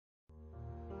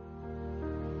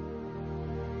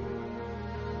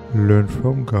Learn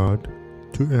from God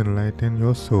to enlighten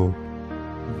your soul.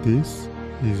 This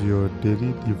is your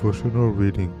daily devotional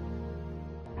reading.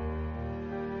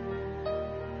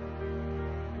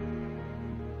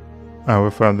 Our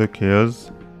Father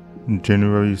Heirs,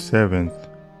 January 7th.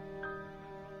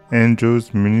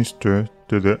 Angels minister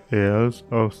to the heirs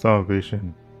of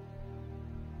salvation.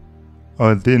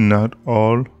 Are they not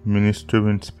all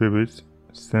ministering spirits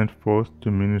sent forth to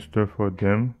minister for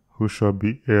them who shall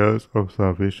be heirs of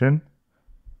salvation?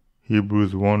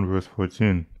 Hebrews 1 verse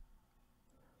 14.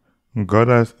 God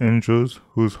has angels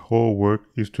whose whole work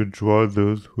is to draw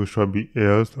those who shall be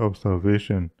heirs of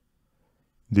salvation.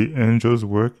 The angels'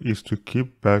 work is to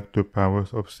keep back the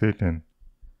powers of Satan.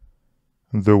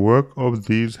 The work of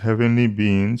these heavenly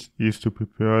beings is to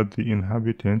prepare the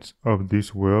inhabitants of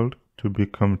this world to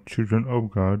become children of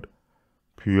God,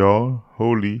 pure,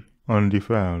 holy,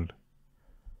 undefiled.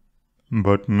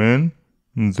 But men,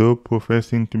 though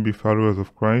professing to be followers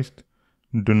of Christ,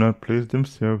 do not place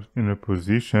themselves in a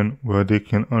position where they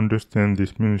can understand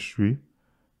this ministry,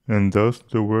 and thus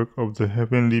the work of the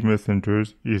heavenly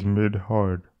messengers is made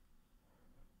hard.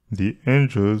 The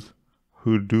angels,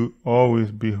 who do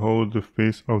always behold the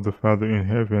face of the Father in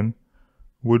heaven,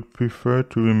 would prefer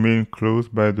to remain close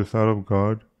by the side of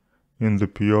God in the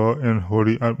pure and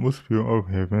holy atmosphere of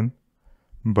heaven,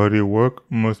 but a work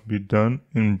must be done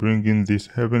in bringing this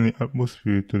heavenly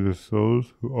atmosphere to the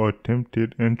souls who are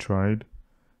tempted and tried,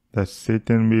 that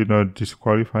Satan may not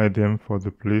disqualify them for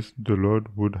the place the Lord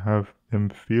would have them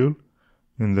fill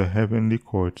in the heavenly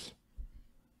courts.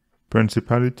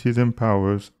 Principalities and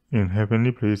powers in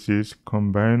heavenly places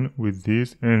combine with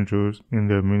these angels in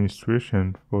their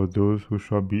ministration for those who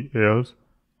shall be heirs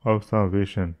of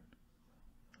salvation.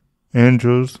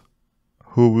 Angels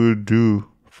who will do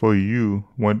for you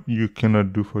what you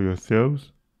cannot do for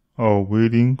yourselves are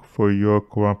waiting for your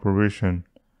cooperation.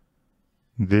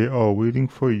 They are waiting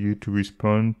for you to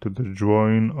respond to the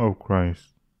drawing of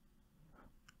Christ.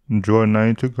 Draw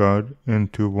nigh to God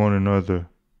and to one another.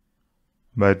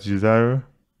 By desire,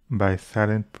 by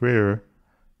silent prayer,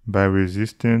 by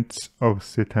resistance of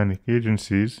satanic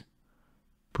agencies,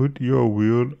 put your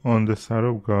will on the side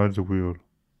of God's will.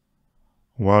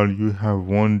 While you have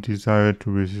one desire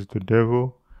to resist the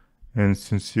devil and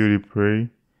sincerely pray,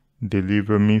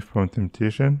 "Deliver me from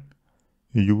temptation,"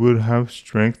 you will have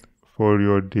strength for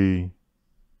your day.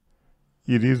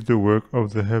 It is the work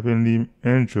of the heavenly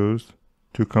angels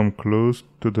to come close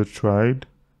to the tried,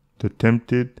 the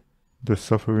tempted, the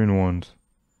suffering ones.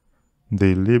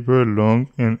 They labor long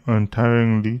and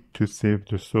untiringly to save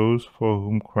the souls for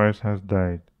whom Christ has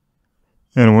died.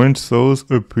 And when souls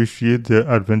appreciate their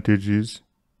advantages,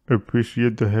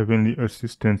 appreciate the heavenly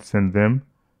assistance sent them,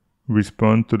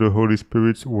 respond to the Holy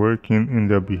Spirit's working in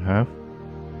their behalf,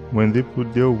 when they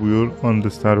put their will on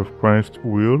the side of Christ's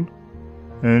will,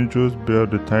 angels bear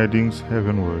the tidings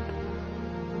heavenward,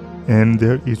 and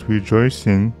there is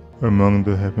rejoicing among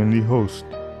the heavenly host.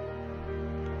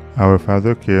 Our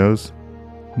Father Heirs,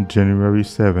 January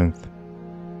 7th.